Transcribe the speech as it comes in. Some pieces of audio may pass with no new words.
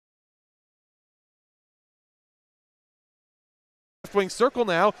left wing circle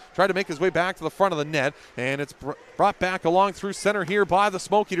now. Tried to make his way back to the front of the net, and it's brought back along through center here by the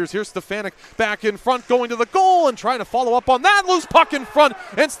Smoke Eaters. Here's Stefanik back in front, going to the goal and trying to follow up on that. Loose puck in front,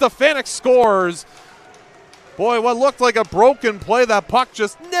 and Stefanik scores. Boy, what looked like a broken play. That puck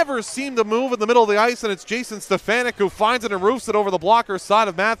just never seemed to move in the middle of the ice, and it's Jason Stefanik who finds it and roofs it over the blocker side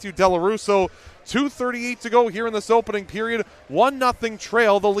of Matthew DellaRusso. 2:38 to go here in this opening period. 1-0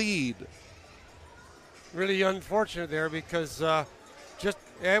 trail the lead. Really unfortunate there because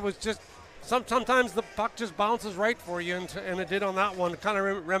it was just sometimes the puck just bounces right for you, and it did on that one. Kind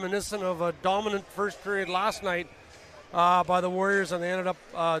of reminiscent of a dominant first period last night by the Warriors, and they ended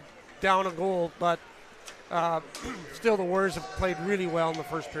up down a goal, but still the Warriors have played really well in the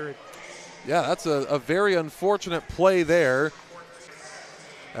first period. Yeah, that's a very unfortunate play there,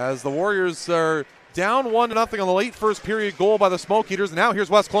 as the Warriors are down 1-0 on the late first period goal by the Smoke Eaters. And now here's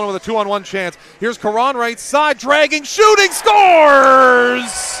West Kelowna with a 2-on-1 chance. Here's Caron right side, dragging, shooting,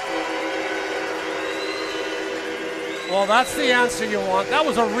 scores! Well, that's the answer you want. That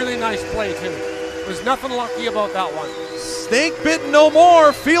was a really nice play, too. There's nothing lucky about that one. Snake bitten no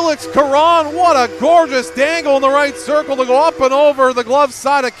more. Felix Caron, what a gorgeous dangle in the right circle to go up and over the glove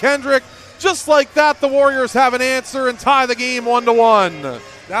side of Kendrick. Just like that, the Warriors have an answer and tie the game 1-1.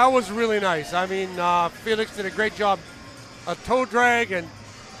 That was really nice. I mean, Felix did a great job. A toe drag and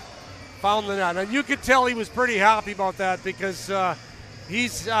found the net. And you could tell he was pretty happy about that because he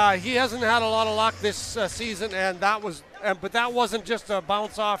hasn't had a lot of luck this season, and but that wasn't just a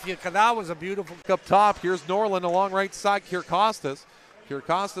bounce off you. That was a beautiful. Up top, here's Norland along right side, Kyrkostas.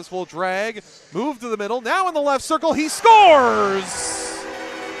 Kyrkostas will drag, move to the middle. Now in the left circle, he scores!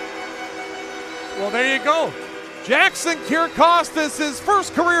 Well, there you go. Jackson Kyrkostas, his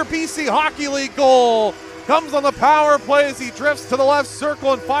first career BC Hockey League goal, comes on the power play as he drifts to the left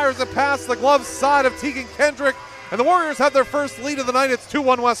circle and fires it past the glove side of Tegan Kendrick. And the Warriors have their first lead of the night. It's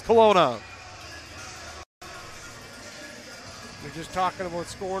 2-1 West Kelowna. You're just talking about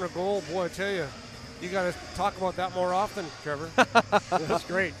scoring a goal. Boy, I tell you, you got to talk about that more often, Trevor. That's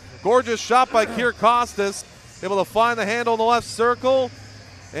great. Gorgeous shot by Kyrkostas, able to find the handle in the left circle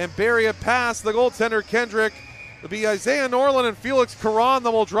and bury it past the goaltender Kendrick. It'll be Isaiah Norland and Felix Caron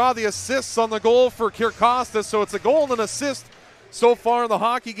that will draw the assists on the goal for Kyrkostas. So it's a goal and an assist so far in the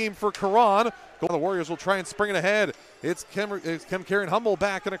hockey game for Caron. The Warriors will try and spring it ahead. It's Caron Humble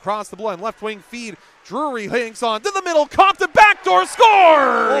back and across the blue line. Left wing feed. Drury hangs on to the middle. Compton backdoor scores!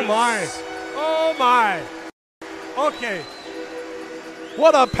 Oh my. Oh my. Okay.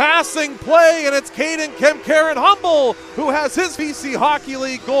 What a passing play, and it's Caron Humble who has his BC Hockey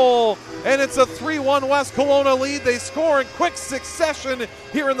League goal, and it's a 3-1 West Kelowna lead. They score in quick succession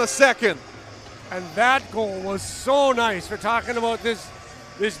here in the second. And that goal was so nice. We're talking about this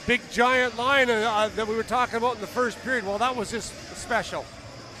big giant line that we were talking about in the first period. Well, that was just special.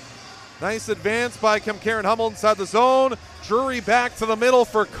 Nice advance by Caron Humble inside the zone. Drury back to the middle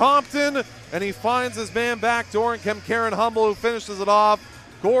for Compton, and he finds his man backdoor, and Caron Humble who finishes it off.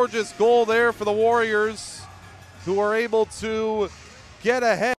 Gorgeous goal there for the Warriors, who are able to get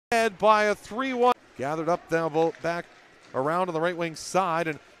ahead by a 3-1. Gathered up down back around on the right wing side,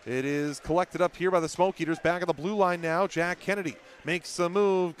 and it is collected up here by the Smoke Eaters. Back at the blue line now, Jack Kennedy makes a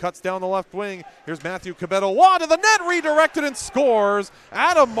move, cuts down the left wing. Here's Matthew Cabetto, wide to the net, redirected and scores.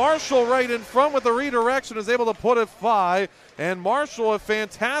 Adam Marshall right in front with the redirection is able to put it by. And Marshall, a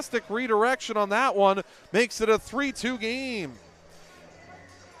fantastic redirection on that one, makes it a 3-2 game.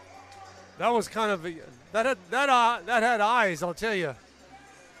 That was kind of that had eyes, I'll tell you.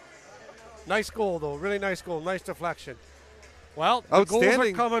 Nice goal though, really nice goal, nice deflection. Well, the goals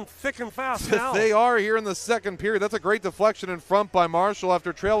are coming thick and fast now. They are here in the second period. That's a great deflection in front by Marshall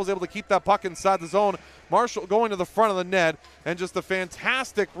after Trail was able to keep that puck inside the zone. Marshall going to the front of the net, and just a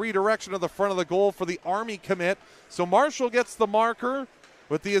fantastic redirection of the front of the goal for the Army commit. So Marshall gets the marker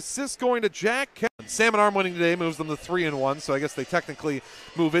with the assist going to Jack Kennedy. Salmon Arm winning today moves them to 3-1, so I guess they technically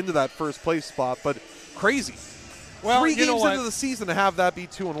move into that first place spot, but crazy. Well, 3 games into the season to have that be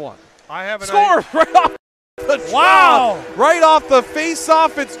 2-1. I have an score right off. Wow! Right off the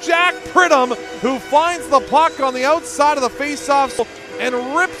face-off, it's Jack Pridham who finds the puck on the outside of the face-off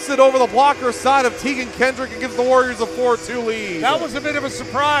and rips it over the blocker side of Tegan Kendrick and gives the Warriors a 4-2 lead. That was a bit of a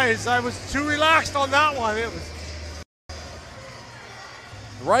surprise. I was too relaxed on that one. It was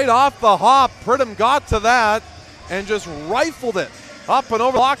right off the hop. Pridham got to that and just rifled it up and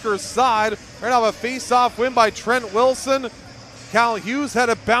over the blocker's side. Right off a face-off win by Trent Wilson. Cal Hughes had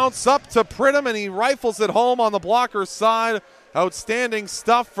it bounce up to Pridham, and he rifles it home on the blocker's side. Outstanding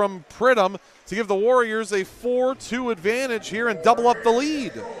stuff from Pridham to give the Warriors a 4-2 advantage here and double up the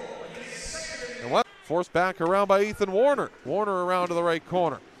lead. And what? forced back around by Ethan Warner. Warner around to the right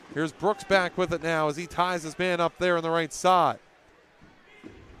corner. Here's Brooks back with it now as he ties his man up there on the right side.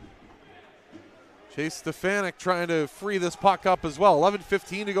 Chase Stefanik trying to free this puck up as well.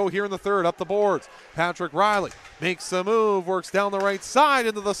 11:15 to go here in the third. Up the boards. Patrick Riley makes a move, works down the right side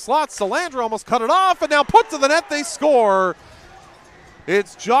into the slot. Salandra almost cut it off, and now put to the net. They score.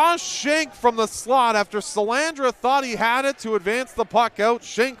 It's Josh Schenk from the slot after Salandra thought he had it to advance the puck out.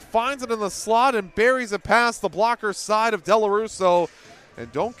 Schenk finds it in the slot and buries it past the blocker side of DellaRusso.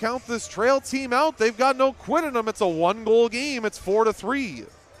 And don't count this Trail team out. They've got no quit in them. It's a one-goal game. It's 4-3.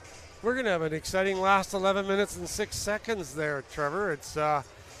 We're going to have an exciting last 11 minutes and 6 seconds there, Trevor. It's shot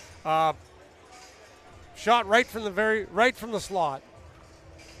right from the slot.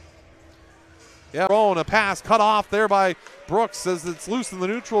 Yeah, a pass cut off there by Brooks as it's loose in the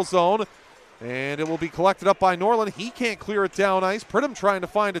neutral zone. And it will be collected up by Norland. He can't clear it down ice. Pridham trying to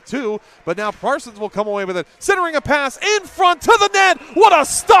find it too, but now Parsons will come away with it. Centering a pass in front to the net. What a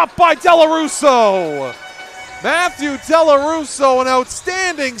stop by DellaRusso! Matthew DellaRusso, an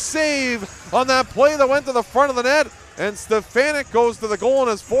outstanding save on that play that went to the front of the net. And Stefanik goes to the goal in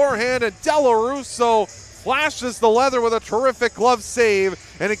his forehand, and DellaRusso flashes the leather with a terrific glove save,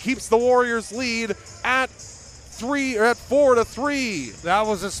 and it keeps the Warriors lead at 4-3. That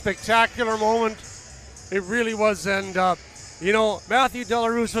was a spectacular moment. It really was, and Matthew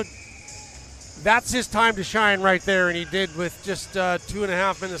DellaRusso, that's his time to shine right there, and he did with just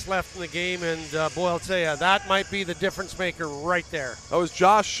 2.5 minutes left in the game, and boy, I'll tell you, that might be the difference maker right there. That was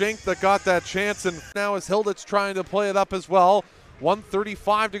Josh Schenk that got that chance, and now as Hilditz trying to play it up as well.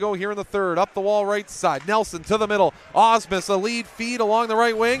 1:35 to go here in the third. Up the wall right side. Nelson to the middle. Osmus, a lead feed along the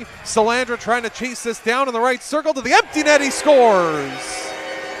right wing. Salandra trying to chase this down in the right circle to the empty net. He scores.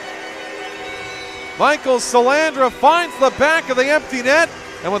 Michael Salandra finds the back of the empty net.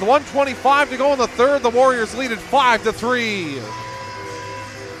 And with 1:25 to go in the third, the Warriors lead at 5-3.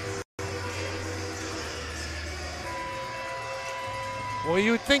 Well,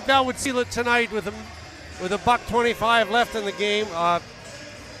 you would think that would seal it tonight with a $1:25 left in the game.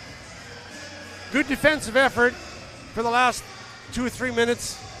 Good defensive effort for the last 2 or 3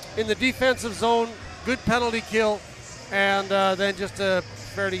 minutes in the defensive zone. Good penalty kill, and then just a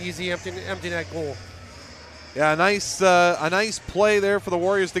fairly easy empty net goal. Yeah, a nice play there for the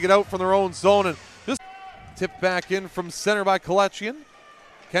Warriors to get out from their own zone and just tipped back in from center by Kalechian.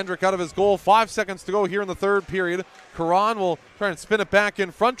 Kendrick out of his goal. 5 seconds to go here in the third period. Caron will try and spin it back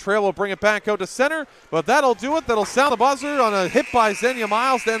in front. Trail will bring it back out to center, but that'll do it. That'll sound the buzzer on a hit by Xenia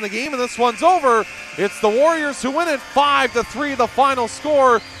Miles to end the game, and this one's over. It's the Warriors who win it 5-3, the final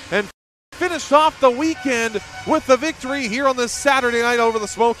score, and finished off the weekend with the victory here on this Saturday night over the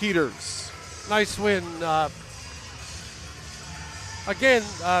Smoke Eaters. Nice win. Again,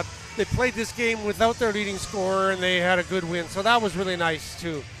 they played this game without their leading scorer, and they had a good win. So that was really nice,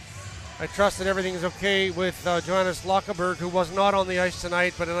 too. I trust that everything is okay with Johannes Lockeberg, who was not on the ice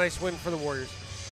tonight, but a nice win for the Warriors.